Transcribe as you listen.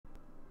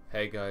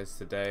Hey guys,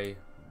 today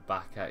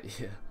back at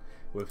you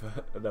with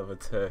another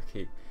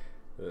Turkey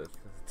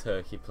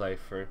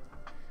playthrough.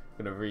 I'm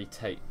gonna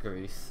retake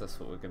Greece, that's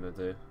what we're gonna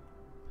do.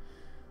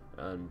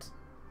 And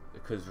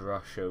because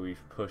Russia,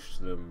 we've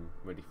pushed them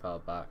really far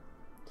back.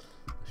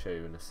 I'll show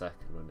you in a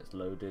second when it's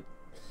loaded.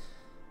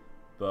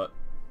 But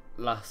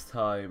last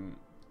time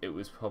it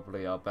was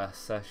probably our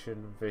best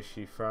session.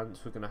 Vichy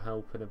France, we're gonna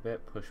help in a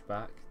bit, push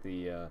back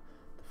the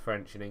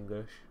French and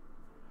English.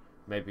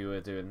 Maybe we'll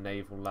do a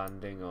naval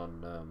landing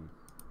on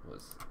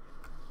what's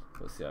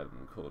the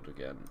island called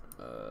again?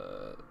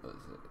 What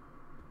is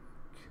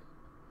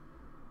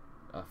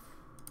it?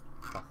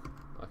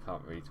 I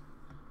can't read.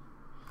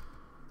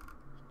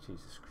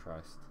 Jesus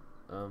Christ.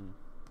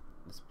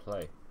 Let's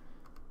play.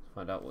 Let's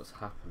find out what's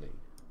happening.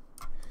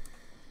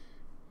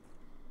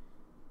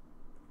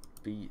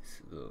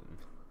 Beat them.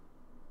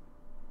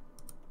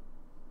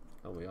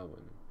 Oh, we are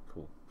winning.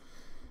 Cool.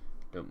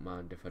 Don't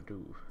mind if I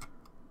do.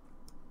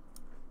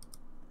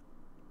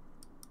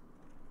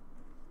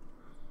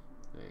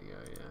 There you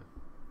go, yeah.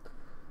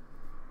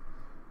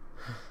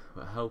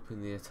 We're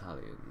helping the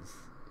Italians.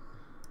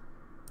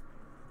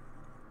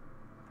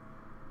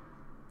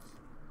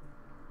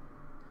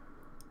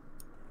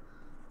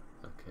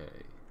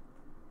 Okay.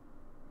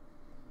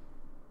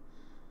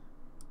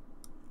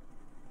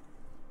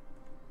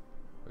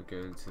 We're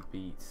going to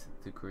beat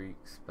the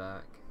Greeks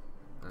back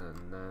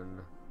and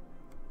then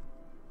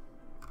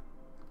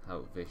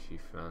help Vichy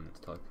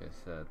France, like I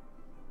said.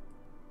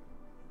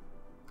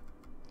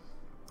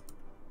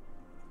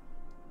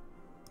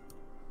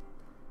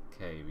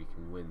 Okay, we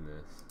can win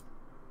this.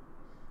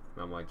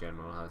 Now my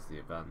general has the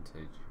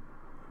advantage.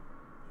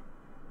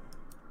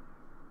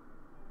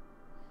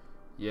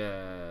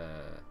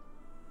 Yeah,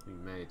 we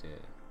made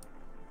it.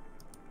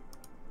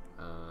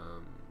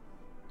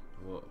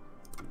 What?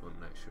 We want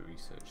an extra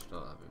research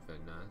start. That'd be very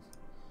nice.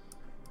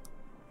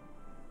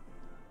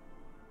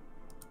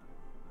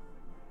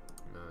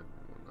 No, I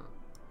didn't want that.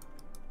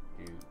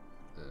 You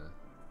there?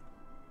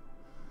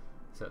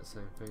 Is that the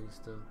same thing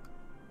still?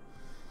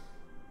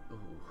 Oh.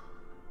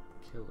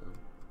 Kill him.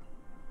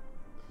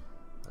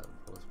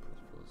 Pause.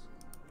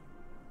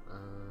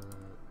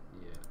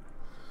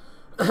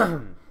 Yeah.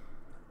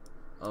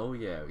 Oh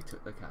yeah, we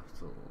took the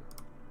capital.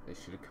 They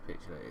should have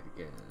capitulated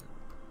again,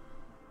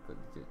 but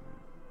they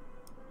didn't.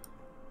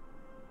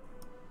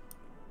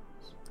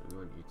 So we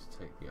want you to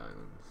take the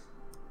islands.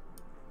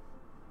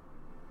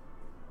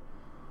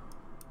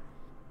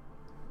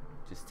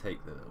 Just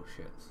take the little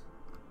shits.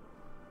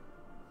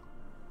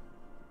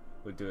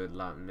 We'll do a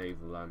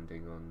naval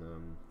landing on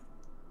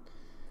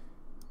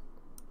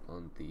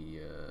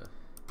the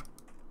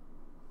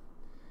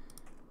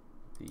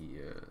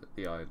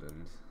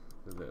island,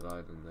 the little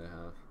island they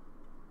have.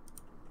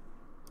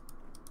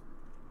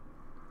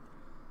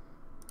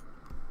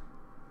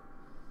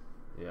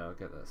 Yeah, I'll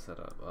get that set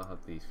up. I'll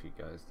have these few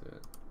guys do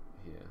it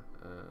here.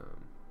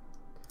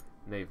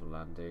 Naval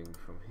landing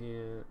from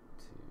here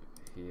to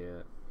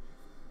here.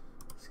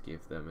 Let's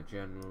give them a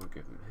general,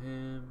 give them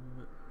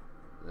him.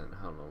 Then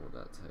how long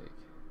will that take?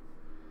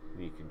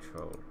 New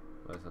control.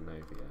 Where's our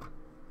navy at?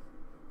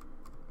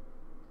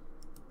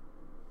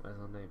 Where's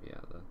our navy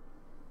out there?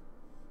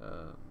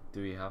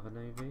 Do we have a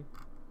navy?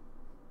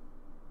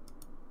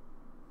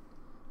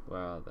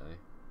 Where are they?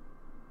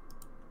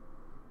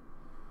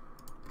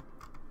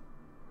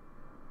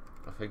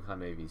 I think our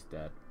navy's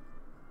dead.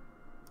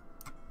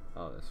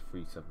 Oh, there's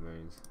 3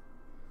 submarines.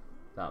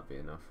 That'd be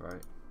enough,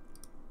 right?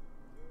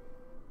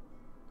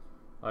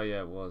 Oh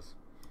yeah, it was.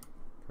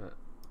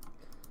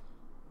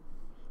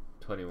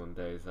 21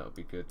 days, that'll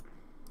be good.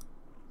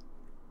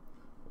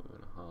 We're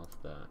gonna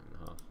half that and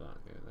half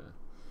that go there.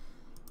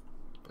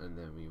 And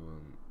then we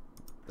want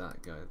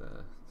that guy there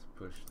to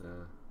push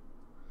there.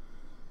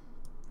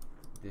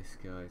 This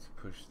guy to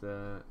push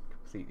there.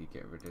 Completely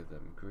get rid of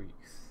them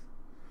Greeks.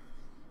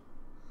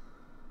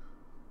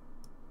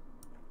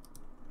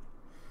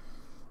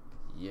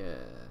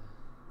 Yeah.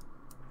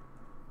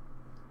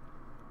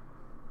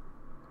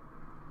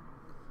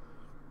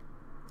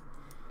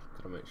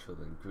 Gotta make sure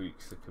the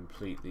Greeks are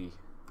completely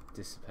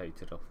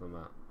dissipated off the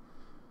map.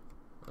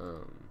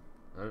 I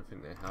don't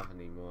think they have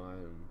any more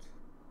islands.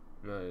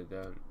 No, they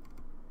don't.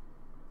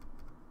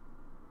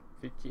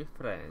 With your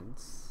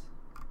friends.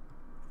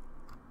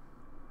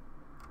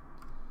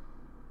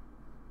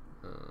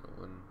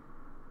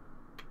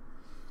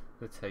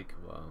 It'll take a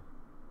while.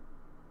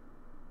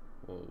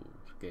 Whoa,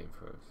 game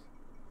for us.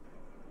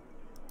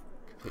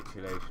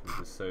 Capitulation of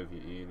the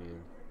Soviet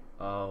Union.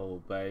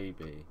 Oh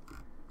baby,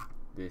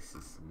 this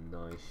is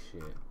nice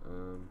shit.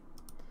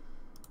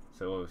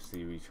 So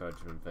obviously we tried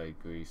to invade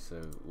Greece,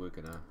 so we're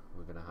gonna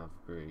have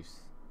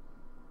Greece.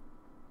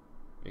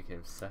 We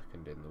came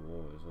second in the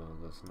war as well.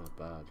 That's not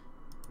bad.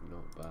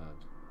 Not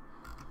bad.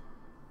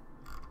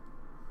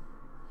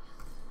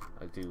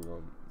 I do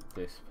want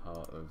this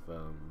part of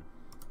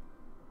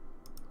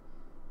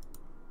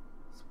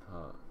this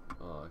part.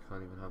 Oh, I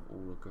can't even have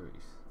all of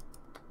Greece.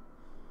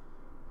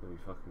 Gonna be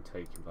fucking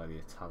taken by the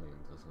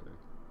Italians or something.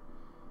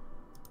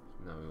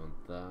 Now we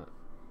want that.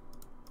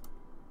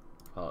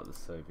 part of the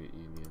Soviet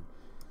Union,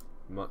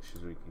 much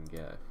as we can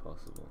get if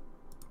possible.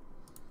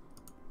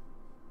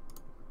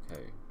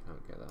 Okay,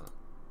 can't get that.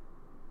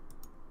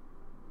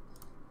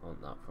 I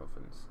want that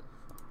province.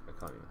 Fuck, I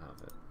can't even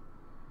have it.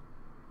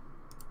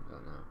 I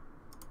don't know.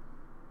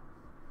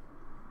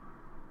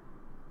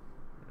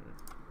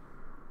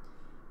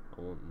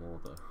 I want more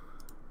though.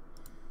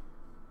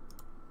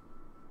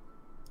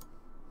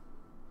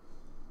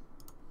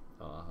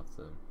 Oh, I'll have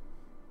them.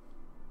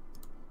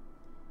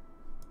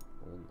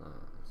 I want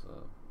that as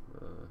well.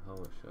 How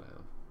much should I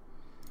have?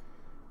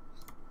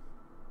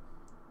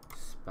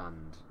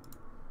 Expand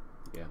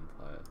the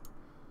empire.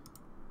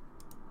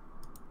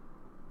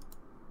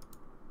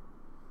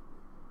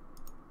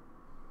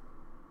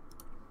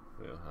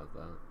 We'll have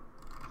that.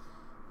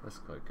 That's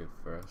quite good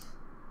for us.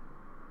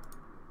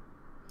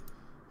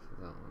 So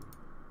that one.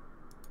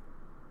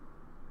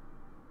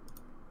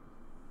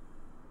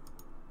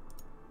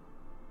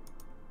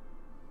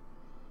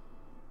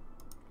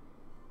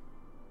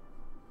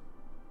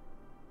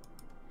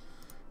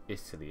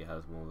 Italy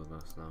has more than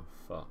us now.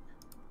 Fuck.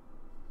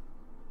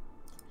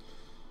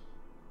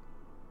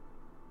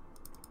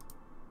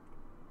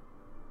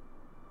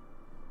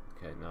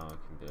 Okay, now I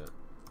can do it.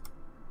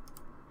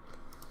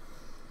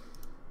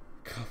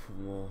 Couple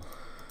more.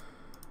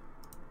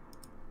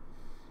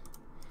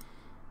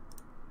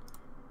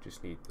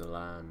 Just need the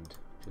land.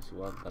 Just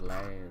want the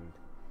land.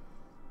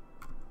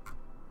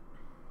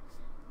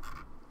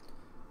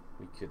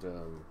 We could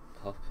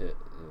puppet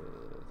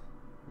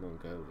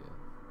Mongolia.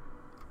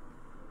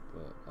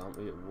 But aren't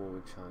we at war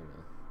with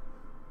China?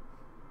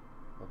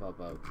 What about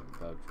Belgium?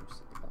 Belgium's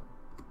still back.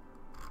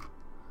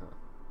 Huh.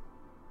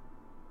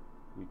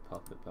 We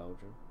puppet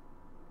Belgium?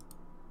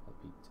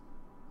 Puppet.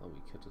 Oh,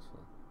 we could as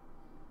well.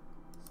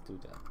 Let's do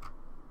that.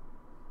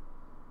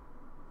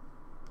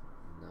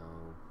 No.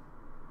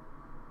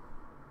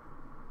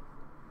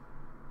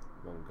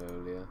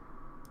 Mongolia.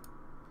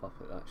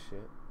 Puppet that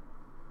shit.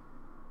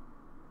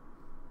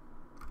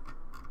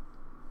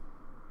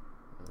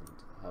 And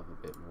have a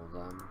bit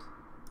more land.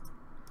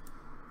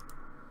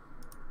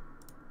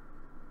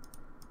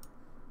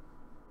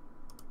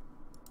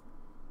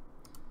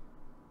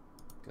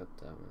 God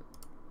damn it.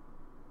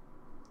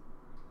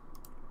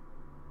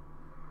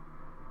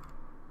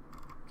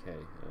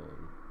 Okay,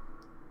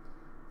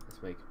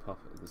 let's make a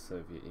puppet of the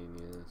Soviet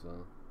Union as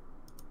well.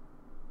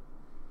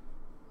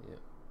 Yep.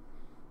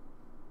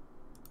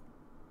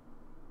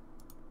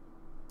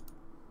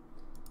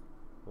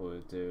 What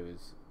we'll do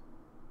is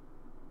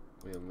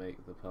we'll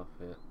make the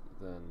puppet,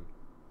 then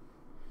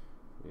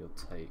we'll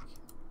take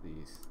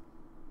these.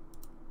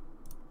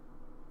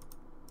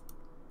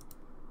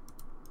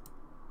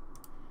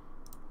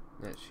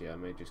 Actually, I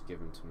may just give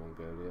them to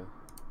Mongolia.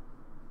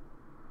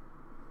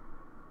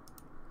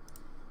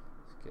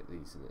 Let's get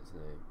these in its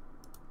name.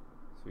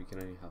 So we can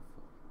only have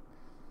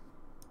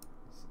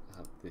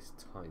this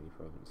tiny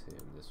province here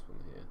and this one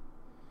here.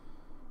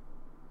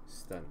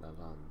 Extend their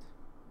land.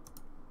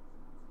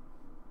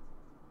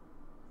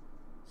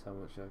 So how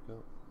much I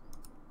got?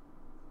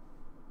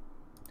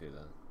 Do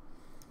that.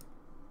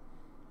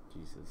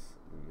 Jesus,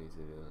 I didn't mean to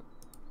do that.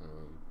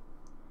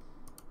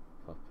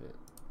 Puppet.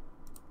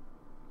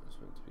 It's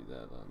meant to be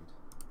their land.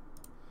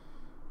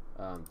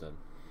 I'm done.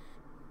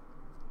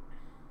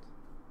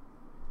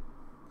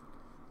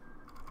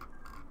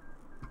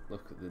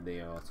 Look at the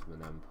Noe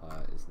Ottoman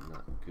Empire, isn't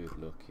that good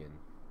looking?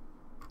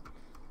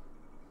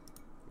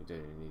 We don't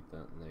even need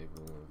that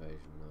naval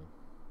invasion now.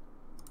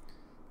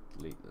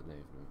 Delete the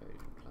naval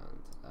invasion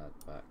plans, add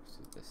back to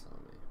this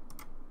army.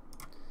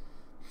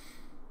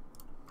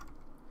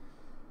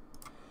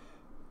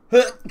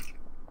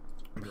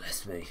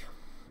 Bless me.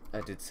 I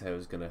did say I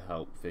was going to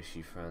help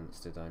Vichy France,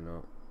 did I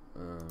not?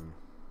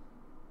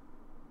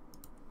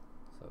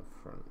 So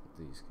front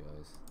these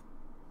guys.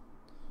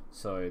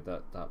 Sorry,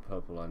 that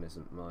purple line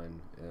isn't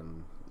mine.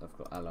 I've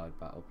got allied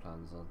battle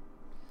plans on.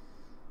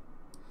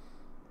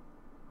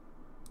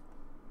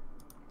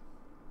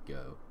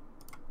 Go.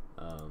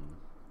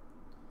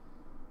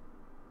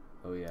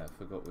 Oh yeah, I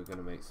forgot we're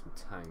gonna make some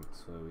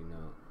tanks, were we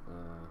not?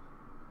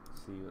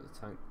 See what the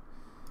tank.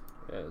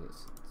 Yeah,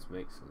 let's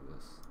make some of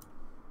this.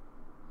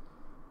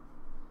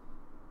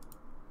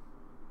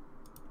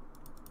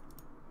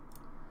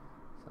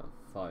 So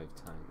 5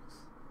 tanks.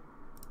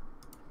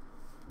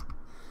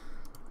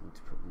 Need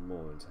to put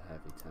more into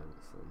heavy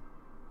tanks then.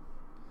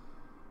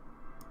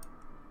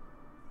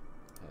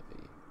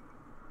 Heavy.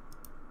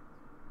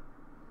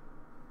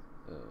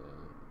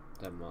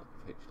 Denmark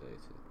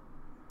capitulated.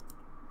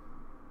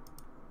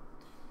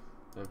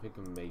 I don't think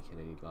I'm making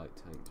any light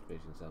tank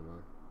divisions, am I?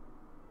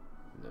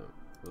 No.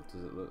 What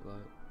does it look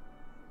like?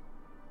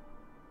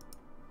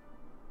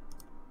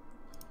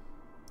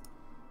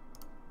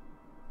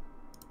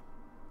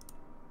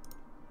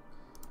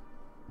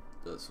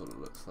 That's what it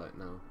looks like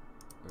now.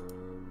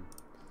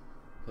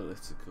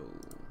 Political.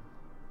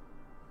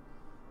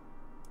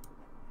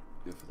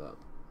 Good for that.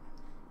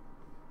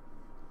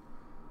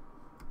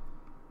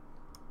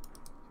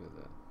 Go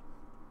there.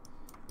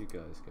 You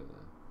guys go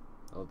there.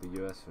 Oh, the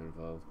US are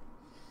involved.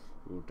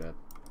 We're all dead.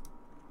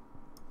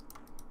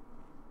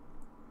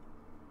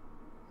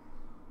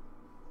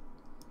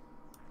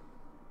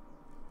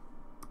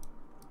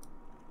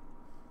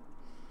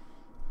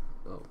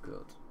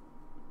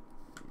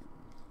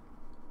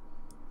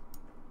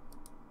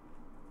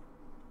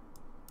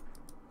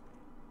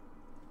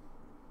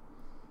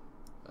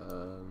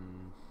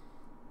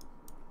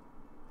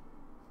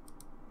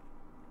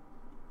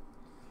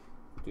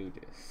 do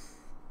this.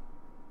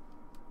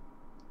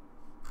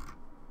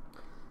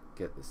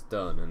 Get this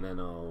done, and then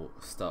I'll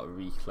start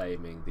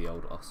reclaiming the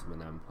old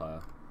Ottoman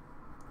Empire,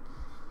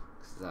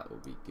 because that will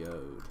be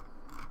good.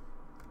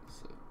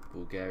 So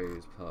Bulgaria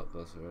is part of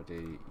us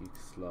already.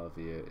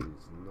 Yugoslavia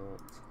is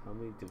not. How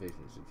many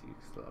divisions does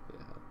Yugoslavia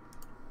have?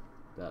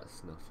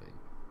 That's nothing.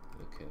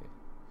 Okay.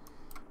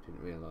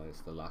 Didn't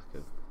realise the lack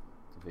of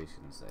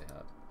divisions they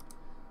had.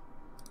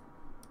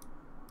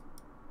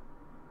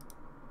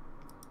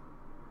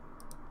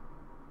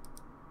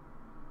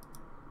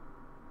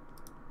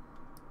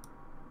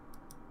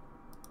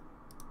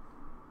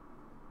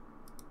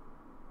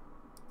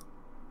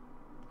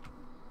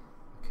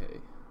 Okay.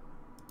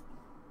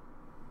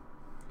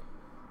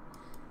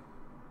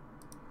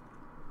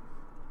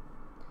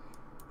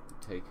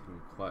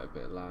 Taken quite a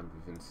bit of land.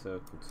 We've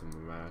encircled some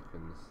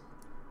Americans.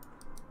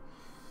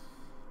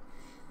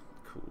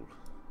 Cool.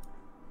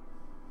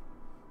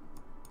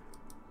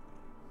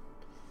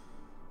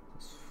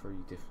 There's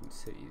 3 different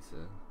cities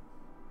there.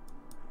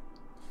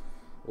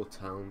 Or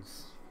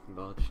towns.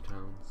 Large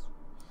towns.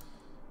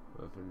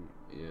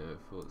 Yeah, I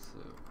thought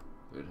so.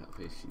 We'd have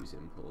issues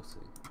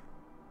importing.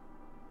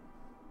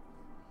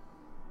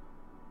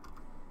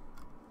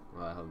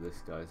 Well, how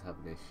this guy's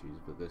having issues,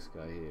 but this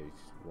guy here is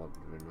just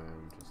wandering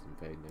around, just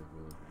invading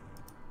everyone.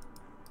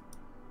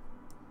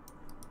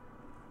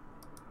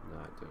 No,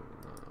 I don't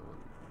want that. I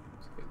want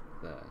to go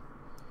there.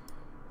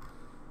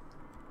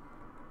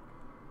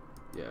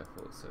 Yeah, I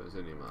thought so. It was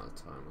only a matter of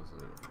time,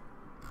 wasn't it?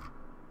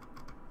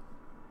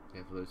 They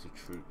have loads of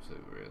troops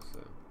over here, so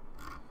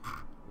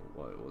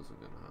why it wasn't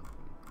going to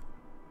happen.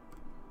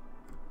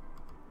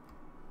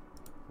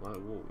 Am I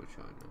at war with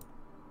China?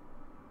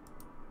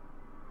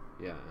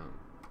 Yeah, I am.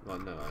 Well,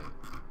 no, am I?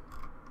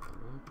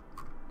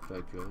 Did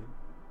I join?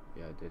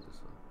 Yeah, I did as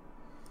well.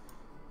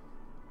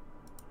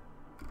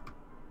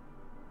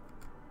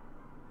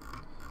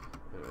 I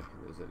don't reckon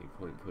there's any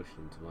point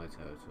pushing into my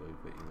territory,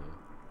 but you know,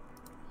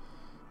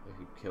 I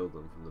could kill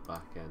them from the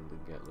back end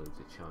and get loads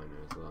of China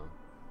as well.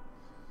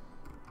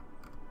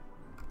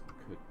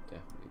 Could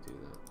definitely do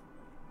that.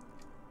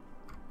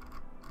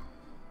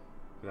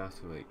 Gonna have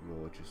to make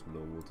more just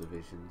normal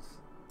divisions.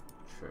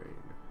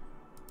 Train.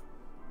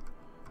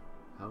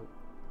 How?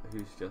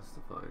 Who's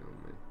justifying on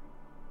me?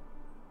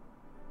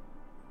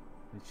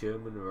 The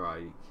German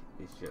Reich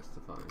is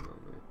justifying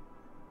on me.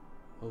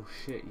 Oh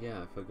shit,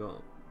 yeah, I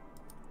forgot.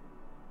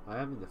 I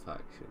am in the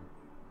faction.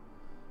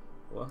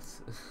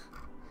 What?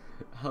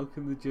 How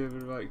can the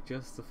German Reich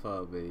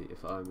justify me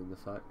if I'm in the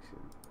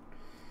faction?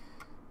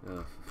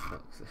 Oh, for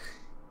fuck's sake.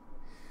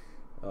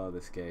 Oh,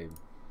 this game.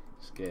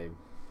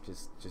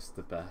 Just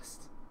the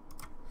best.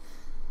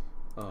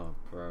 Oh,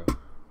 bro.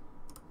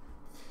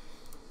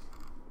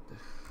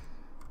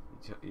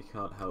 You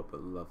can't help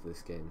but love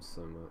this game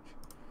so much.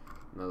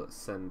 Now let's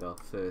send our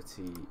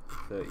 30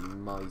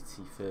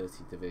 mighty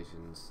 30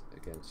 divisions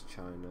against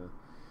China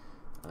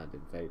and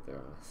invade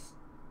their ass.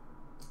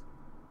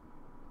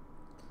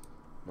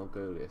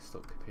 Mongolia,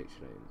 stop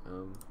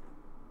capitulating.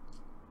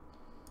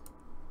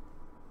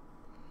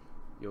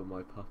 You're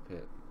my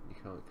puppet. You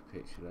can't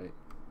capitulate.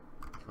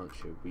 You can't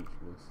show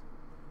weakness.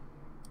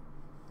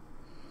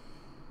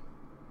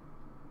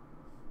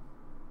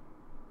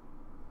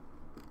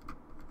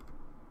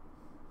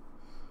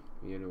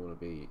 You only want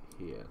to be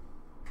here.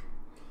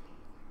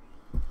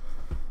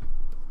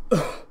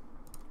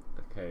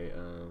 Okay,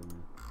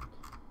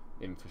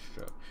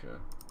 infrastructure,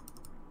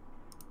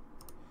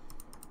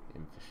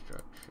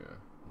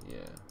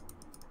 yeah.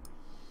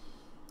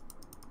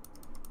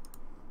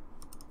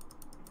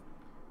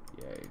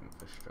 Yeah,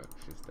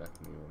 infrastructure is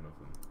definitely one of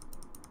them.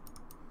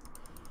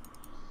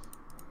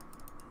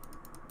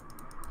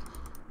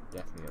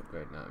 Definitely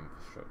upgrading that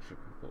infrastructure,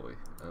 boy.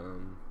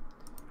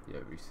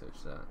 Yeah, research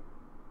that.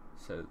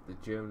 So the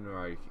German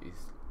Reich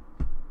is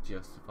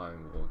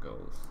justifying war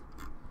goals.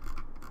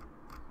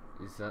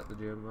 Is that the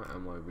German Reich?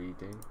 Am I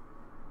reading?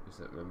 Is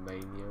that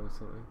Romania or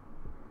something?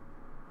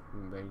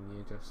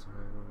 Romania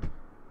justifying on me?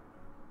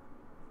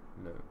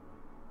 No.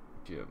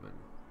 German.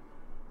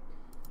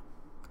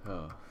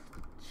 Oh,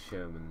 the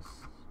Germans.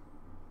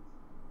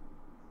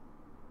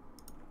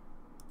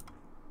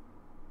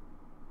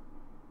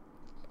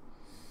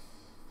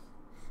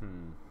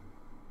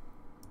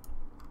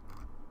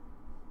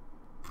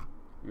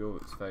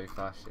 Europe's very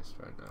fascist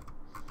right now.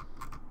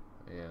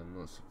 Yeah, I'm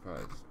not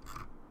surprised.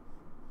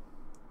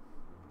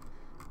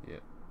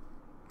 Yeah,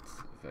 it's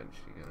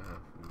eventually gonna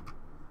happen.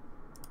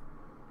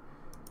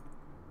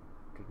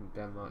 Didn't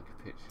Denmark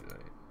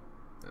capitulate?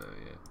 Oh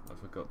yeah, I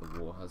forgot the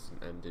war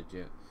hasn't ended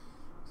yet.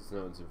 Because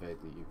no one's invaded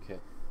the UK.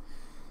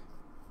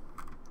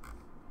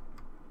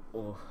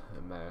 Or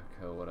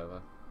America or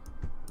whatever.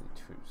 The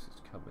troops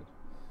is coming.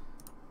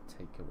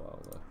 Take a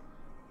while though.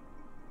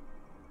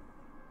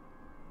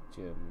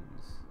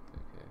 Germans,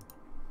 okay.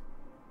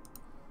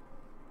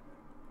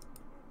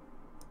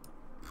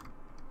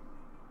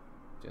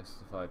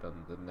 Justified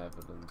on the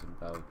Netherlands and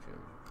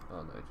Belgium.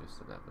 Oh no, just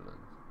the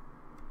Netherlands.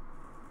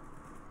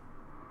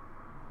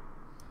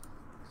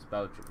 Because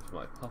Belgium is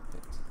my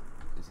puppet,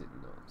 is it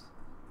not?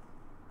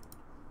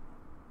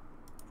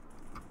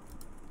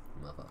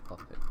 Mother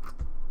puppet.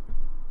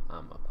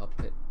 I'm a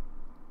puppet.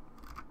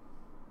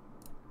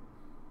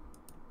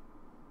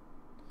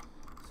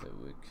 So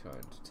we're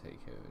trying to take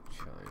over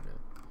China.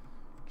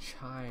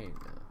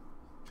 China!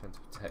 Trying to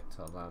protect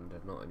our land,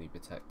 and not only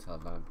protect our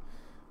land,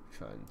 we're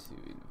trying to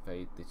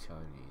invade the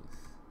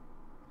Chinese.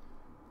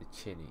 The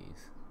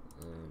Chinese.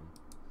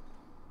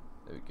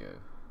 There we go.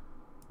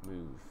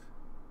 Move.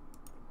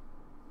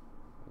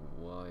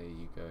 Why are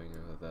you going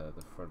over there?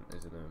 The front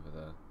isn't over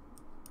there.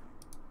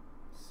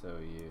 So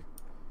are you.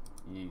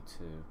 You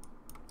 2.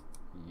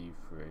 You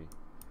 3.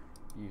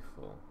 You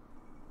 4.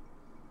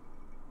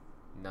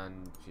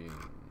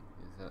 Nanjing.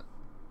 Is that...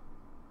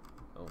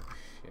 Oh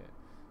shit.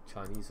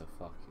 Chinese are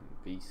fucking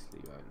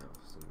beastly right now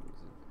for some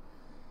reason.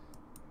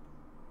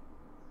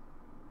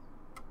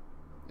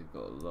 They've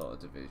got a lot of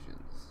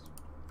divisions.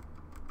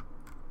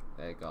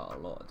 They got a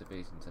lot of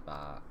divisions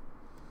about.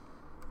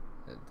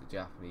 And the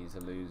Japanese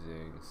are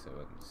losing, so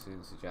as soon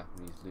as the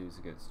Japanese lose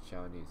against the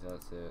Chinese,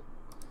 that's it.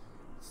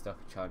 Stuck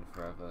in China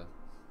forever.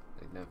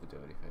 They never do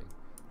anything.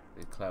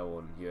 They declare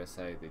on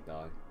USA, they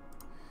die.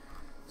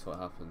 That's what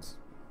happens.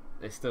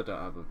 They still don't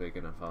have a big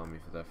enough army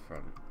for their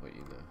front, but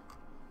you know.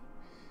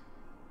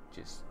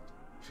 Just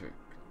trick.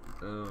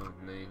 Oh,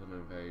 naval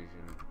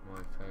invasion,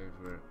 my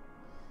favourite.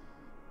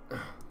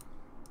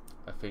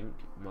 I think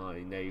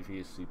my navy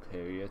is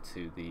superior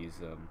to these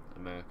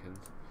Americans.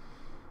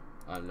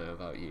 I don't know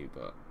about you,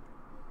 but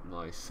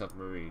my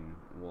submarine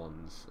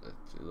ones are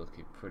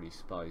looking pretty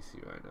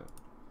spicy right now.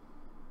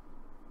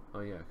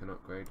 Oh yeah, I can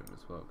upgrade them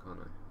as well, can't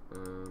I?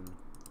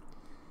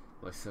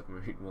 My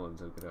submarine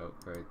ones, I'm going to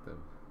upgrade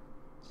them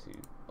to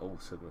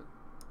ultimate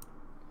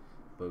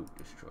boat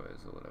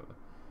destroyers or whatever.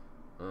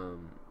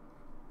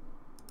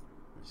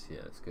 So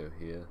yeah, let's go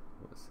here.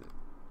 What's it?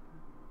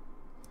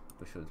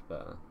 Which one's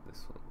better?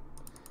 This one.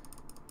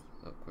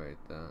 Upgrade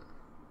that.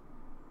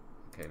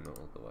 Okay, not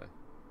all the way.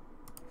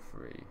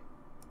 3.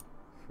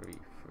 We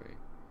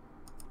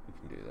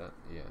can do that.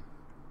 Yeah.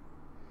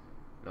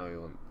 Now we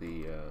want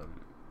the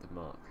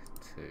Mark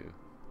II,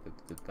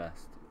 the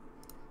best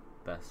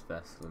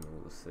vessel in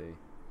all the sea.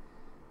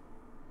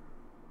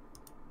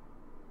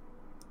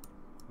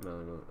 No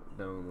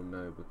one will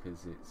know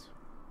because it's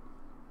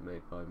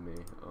made by me.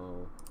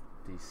 Oh,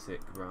 these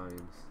sick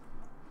rhymes.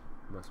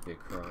 Must be a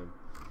crime.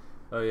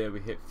 Oh yeah, we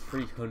hit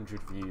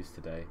 300 views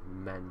today.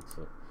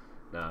 Mental.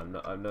 No,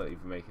 I'm not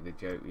even making a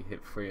joke. We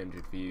hit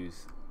 300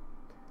 views,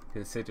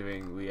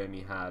 considering we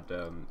only had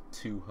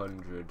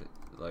 200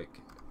 like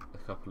a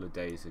couple of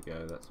days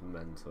ago. That's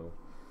mental.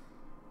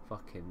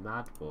 Fucking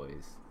mad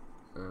boys.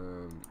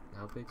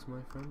 How big's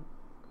my front?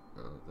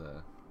 Oh,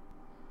 there.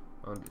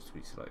 I want it to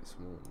be slightly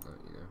smaller than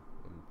that, you know.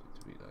 I want it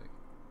to be like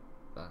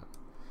that.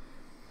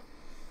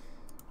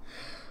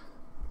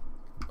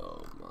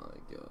 Oh my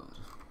god.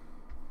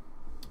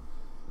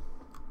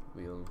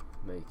 We'll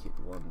make it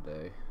one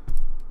day.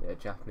 Yeah,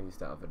 Japanese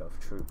don't have enough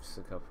troops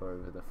to cover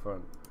over the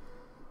front.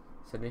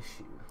 It's an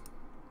issue.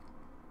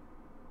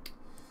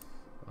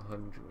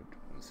 100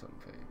 and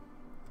something.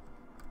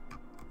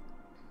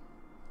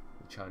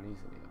 The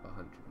Chinese only have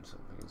 100 and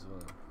something as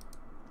well.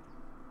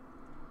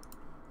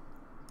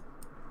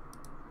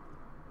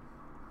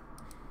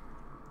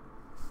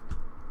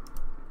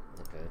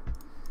 Okay.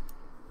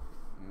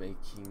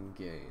 Making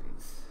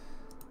gains.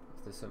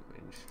 If there's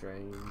something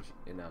strange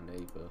in our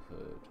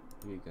neighbourhood,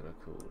 we're gonna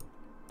call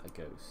a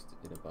ghost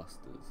in a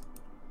Busters.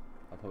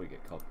 I'll probably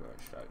get copyright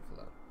strike for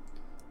that.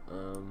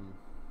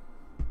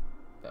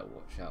 Better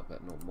watch out,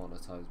 better not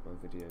monetize my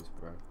videos,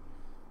 bro.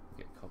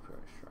 Get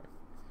copyright strike.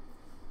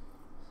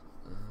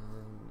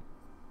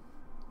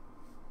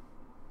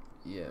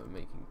 Yeah, we're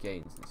making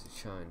gains into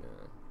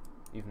China,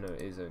 even though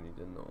it is only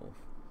the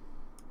north.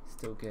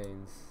 Still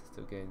gains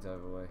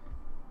either way.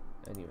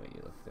 Anyway,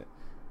 you look at it.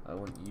 I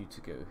want you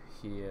to go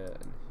here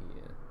and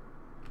here.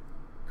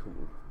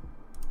 Cool.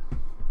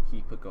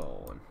 Keep it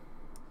going.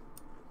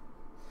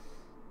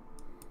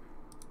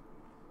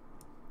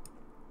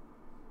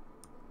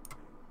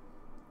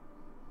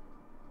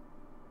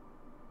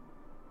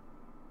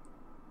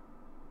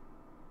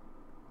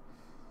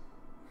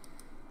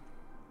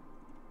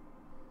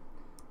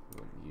 I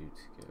want you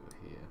to go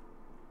here.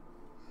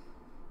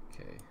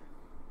 Okay.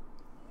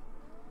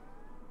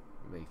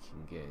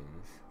 Making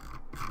gains.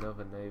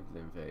 Another naval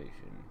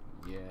invasion.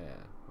 Yeah.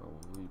 Oh,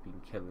 we've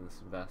been killing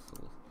some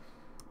vessels.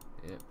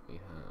 Yep, we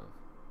have.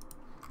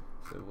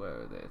 So where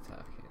are they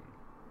attacking?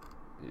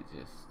 It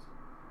just...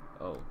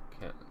 Oh,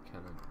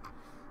 cannon.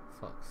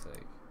 Fuck's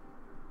sake.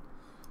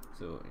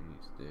 So what we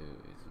need to do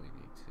is we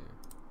need to...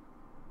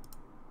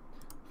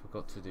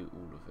 Forgot to do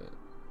all of it.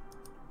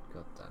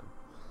 God damn.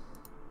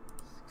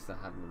 Because I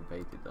hadn't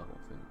invaded the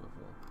whole thing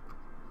before.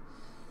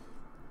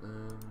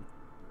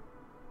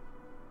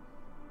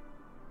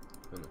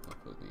 Done a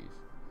couple of these.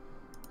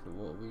 So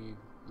what are we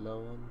low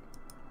on?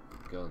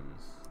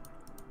 Guns.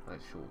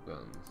 Actual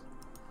guns.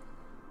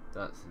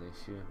 That's an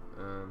issue.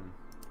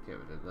 Get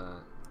rid of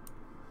that.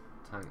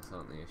 Tanks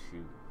aren't the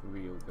issue.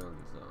 Real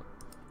guns are.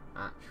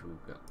 Actual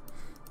guns.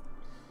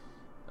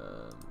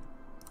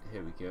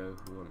 Here we go.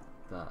 We want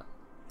that.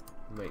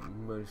 Make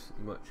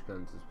much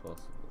guns as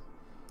possible.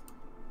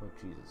 Oh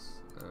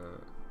Jesus.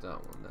 That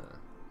one there.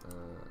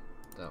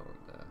 That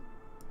one there.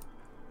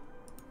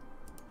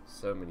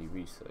 So many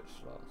research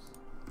slots.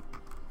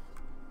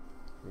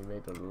 We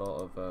made a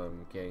lot of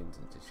gains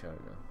into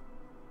China.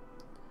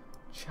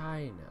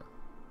 China.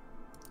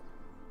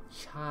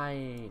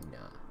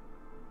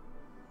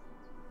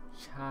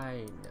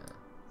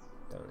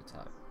 Don't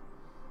attack.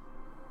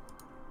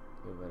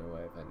 He'll run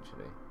away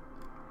eventually,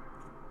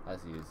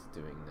 as he is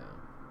doing now,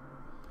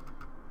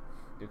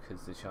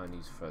 because the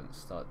Chinese front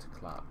start to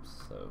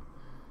collapse. So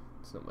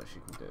there's not much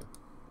you can do.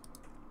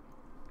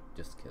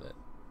 Just kill it.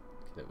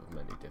 Kill it with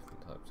many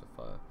different types of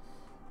fire.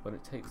 When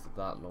it takes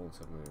that long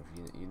to move,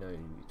 you know you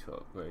need to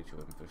upgrade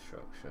your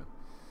infrastructure.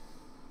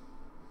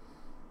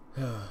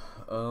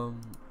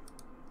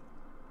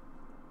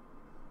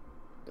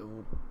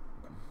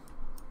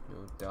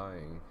 You're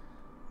dying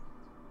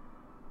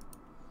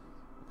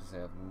because they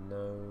have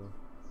no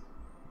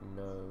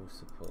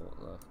support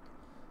left,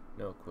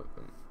 no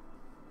equipment,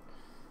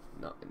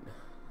 nothing.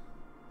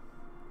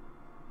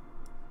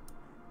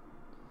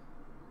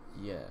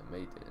 Yeah,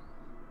 made it.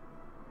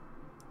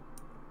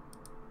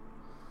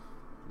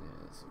 Yeah,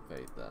 let's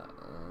invade that.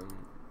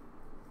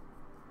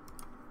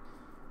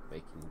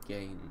 Making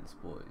gains,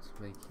 boys,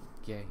 making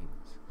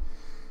gains.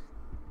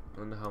 I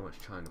wonder how much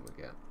China will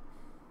get.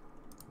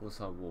 What's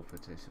our war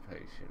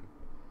participation?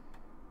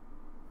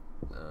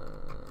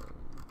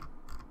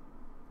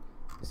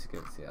 This is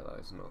against the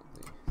Allies, not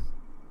the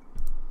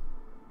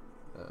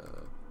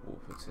war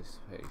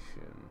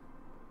participation.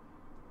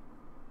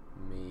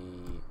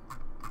 Me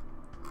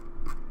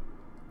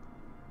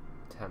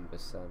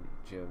 10%,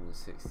 German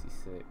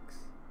 66.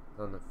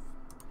 Oh no,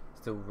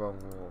 still wrong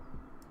war.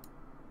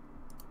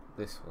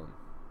 This one,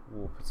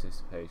 war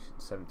participation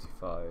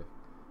 75,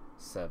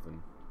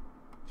 7,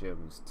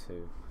 Germans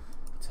 2,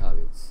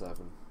 Italians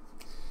 7.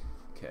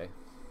 Okay,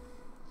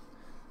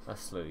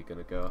 that's slowly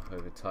gonna go up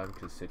over time,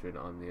 considering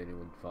I'm the only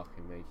one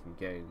fucking making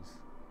gains.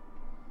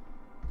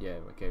 Yeah,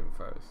 my game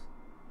froze.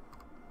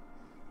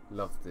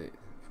 Loved it.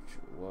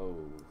 Whoa.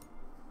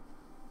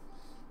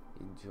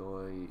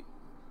 Enjoy.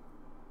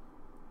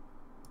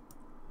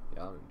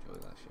 Yeah, I'll enjoy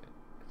that shit.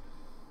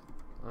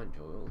 I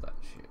enjoy all that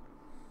shit.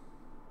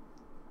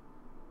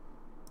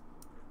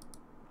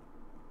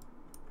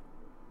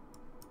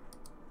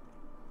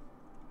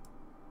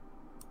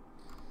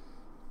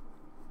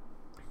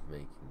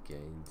 Making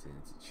gains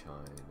into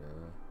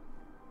China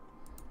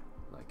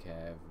like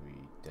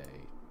every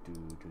day.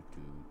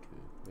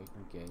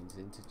 Making gains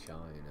into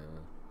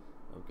China.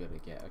 I'm gonna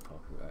get a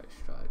copyright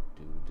strike.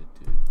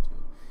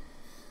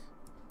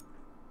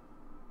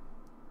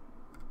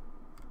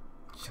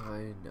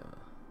 China.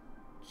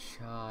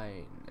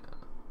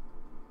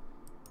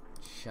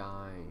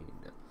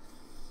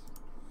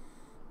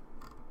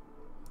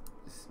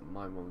 This is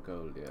my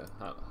Mongolia.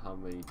 How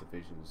many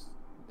divisions?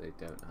 They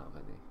don't have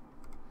any.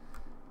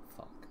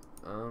 Fuck.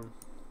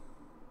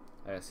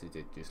 I actually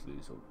did just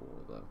lose a war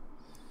though.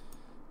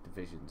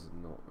 Divisions are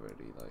not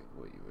really like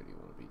what you really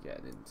want to be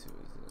getting into,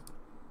 is it?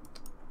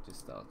 Just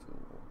start a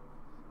war.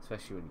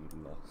 Especially when you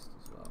lost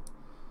as well.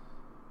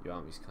 Your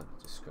army's kind of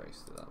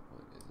disgraced at that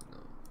point, isn't it?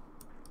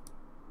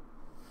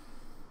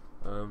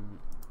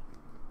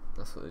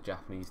 That's what the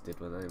Japanese did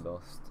when they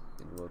lost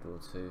in World War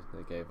II.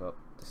 They gave up,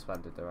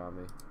 disbanded their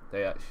army.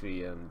 They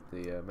actually,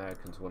 the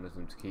Americans wanted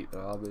them to keep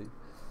their army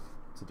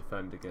to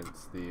defend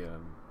against the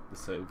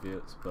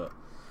Soviets, but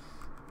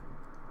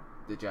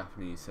the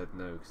Japanese said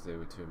no because they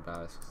were too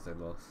embarrassed because they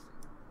lost.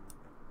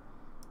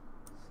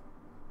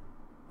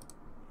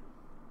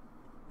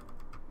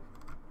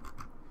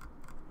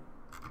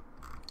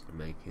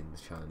 Making the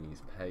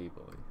Chinese pay,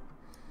 boy.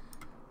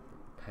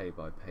 Pay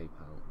by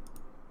PayPal.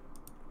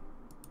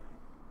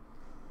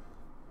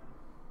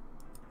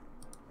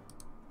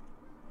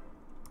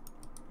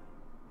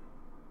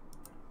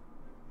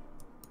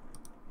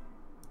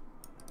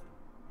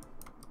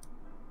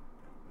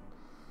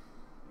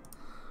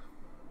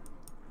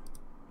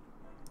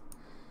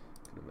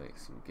 Gonna make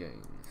some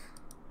gains.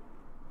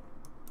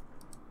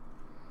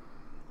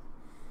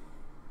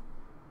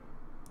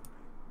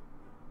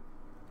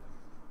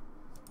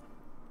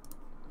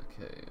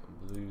 Okay,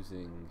 I'm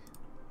losing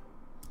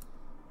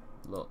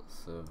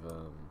lots of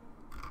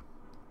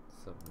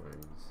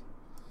submarines.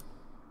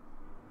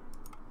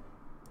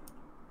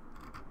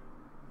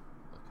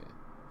 Okay.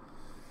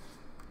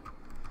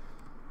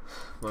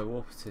 My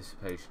war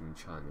participation in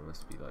China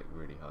must be like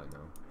really high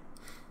now.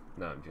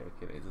 No, I'm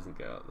joking, it doesn't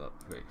go up that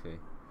quickly.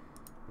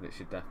 But it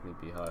should definitely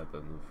be higher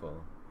than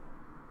before.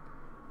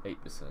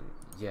 8%,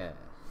 yeah.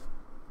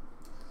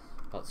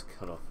 About to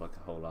cut off like a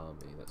whole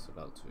army that's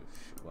about to,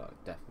 well,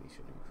 it definitely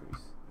should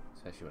increase.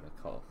 Especially when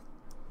I cut off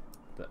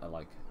that are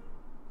like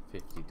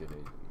 50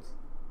 divisions.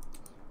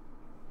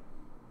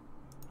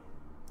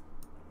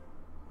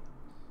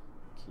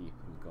 Keep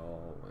them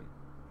going.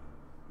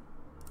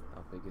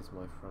 How big is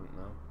my front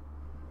now?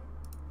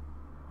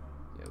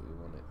 Yeah, we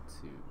want it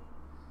to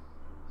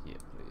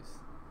here, please.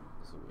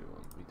 That's what we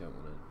want. We don't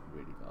want a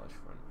really large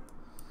front.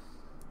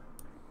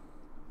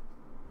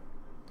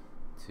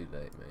 too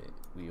late, mate.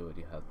 We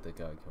already had the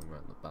guy come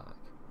around the back.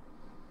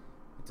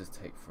 It does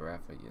take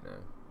forever, you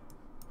know,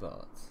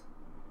 but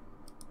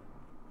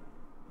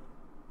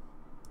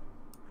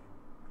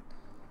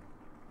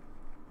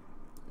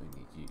we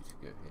need you to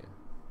go here,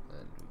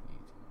 and we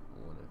need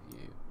one of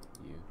you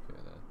go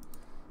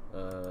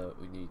there.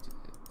 We need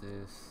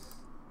this,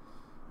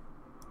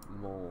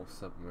 more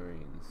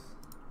submarines,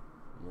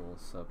 more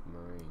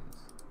submarines,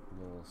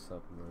 more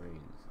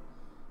submarines,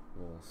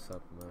 more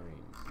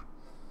submarines.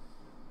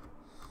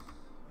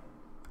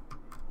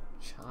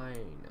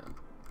 China,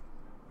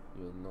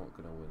 you're not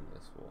gonna win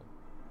this war.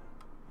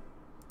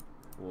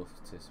 War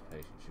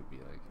participation should be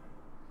like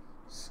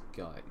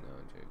sky. No,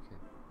 I'm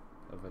joking.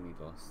 I've only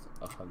lost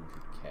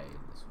 100k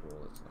in this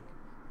war. It's like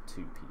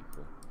 2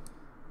 people.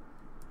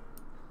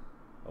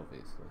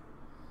 Obviously.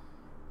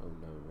 Oh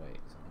no, wait,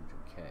 it's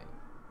 100k.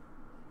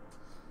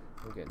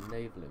 We'll get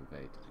naval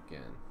invaded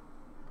again.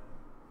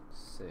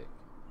 Sick.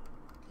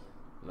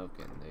 Love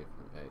getting naval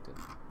invaded.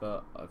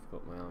 But I've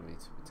got my army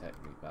to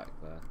protect me back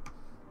there.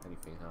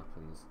 Anything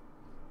happens,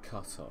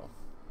 cut off.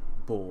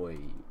 Boy,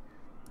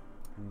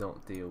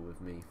 not deal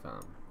with me,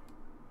 fam.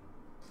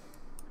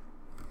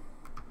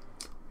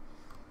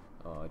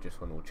 Oh, I just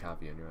went all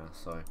chavvy on your ass,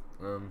 sorry.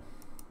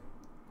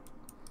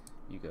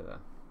 You go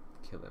there.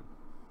 Kill him.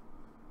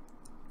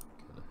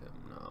 Kill him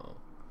now.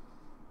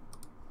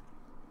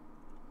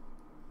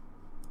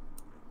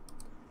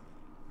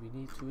 We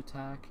need to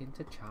attack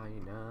into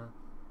China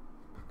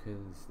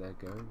because they're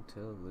going to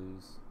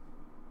lose.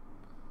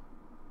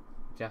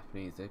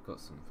 Japanese, they've got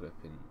some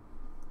flipping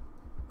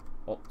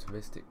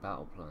optimistic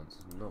battle plans,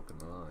 I'm not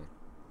gonna lie.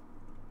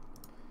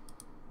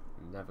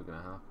 Never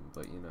gonna happen,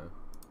 but you know,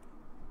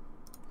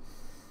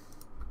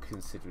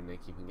 considering they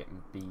keep on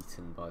getting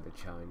beaten by the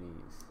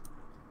Chinese.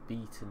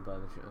 Beaten by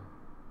the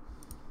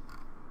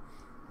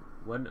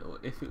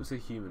if it was a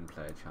human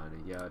player, China,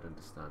 yeah, I'd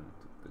understand,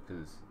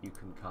 because you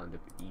can kind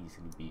of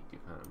easily beat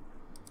Japan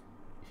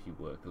if you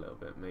work a little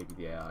bit. Maybe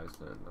the AI's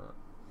learned that.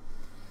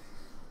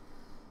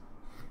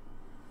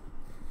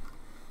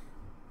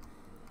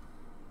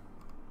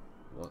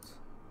 What?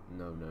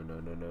 No, no, no,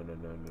 no, no, no,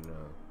 no, no,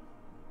 no.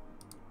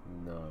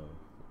 No,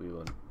 we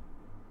want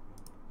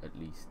at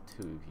least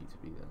 2 of you to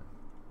be there.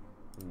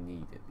 We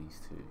need at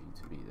least 2 of you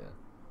to be there.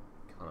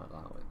 Can't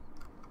allow it.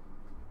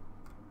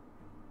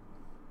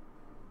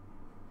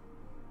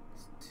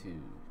 It's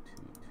too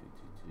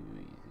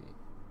easy.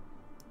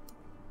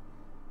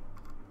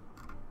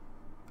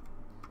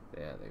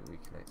 Yeah, they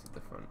reconnected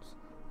the fronts.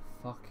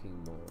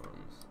 Fucking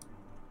morons.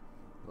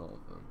 A lot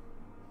of them.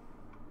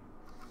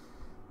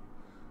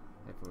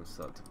 Everyone's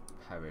started to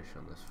perish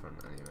on this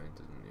front anyway, it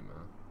doesn't really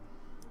matter.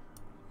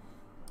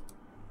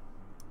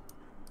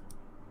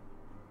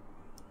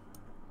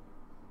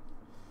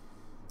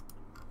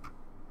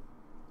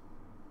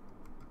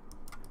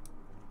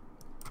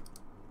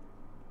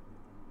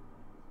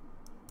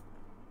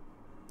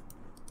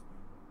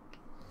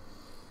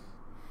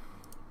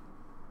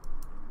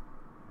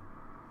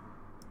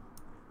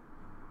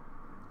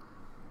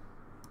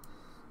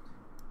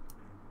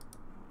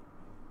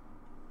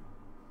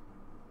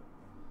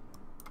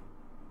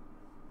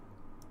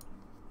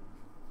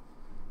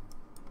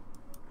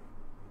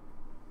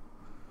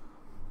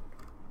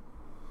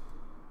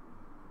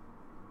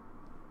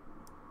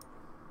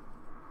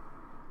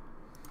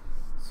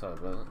 Sorry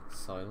about that.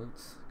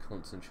 Silence.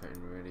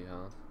 Concentrating really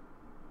hard.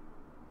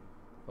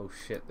 Oh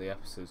shit, the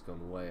episode's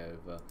gone way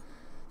over.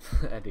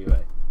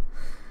 Anyway,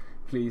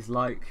 please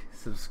like,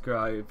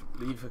 subscribe,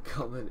 leave a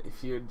comment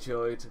if you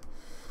enjoyed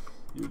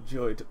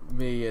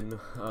me and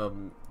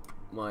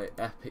my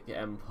epic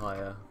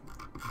empire.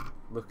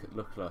 Look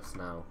at us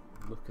now.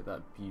 Look at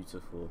that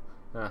beautiful.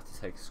 I have to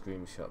take a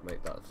screenshot,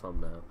 make that a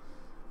thumbnail.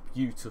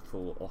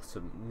 Beautiful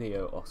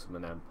Noe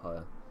Ottoman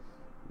Empire.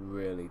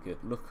 Really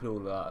good. Look at all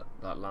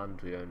that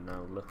land we own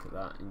now. Look at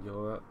that in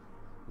Europe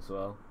as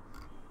well.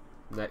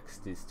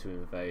 Next is to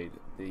invade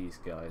these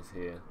guys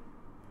here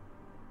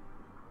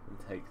and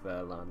take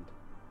their land,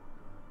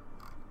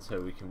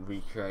 so we can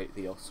recreate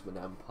the Ottoman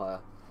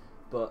Empire.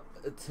 But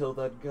until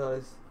then,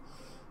 guys,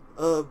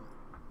 I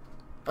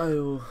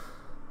will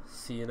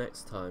see you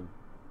next time.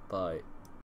 Bye.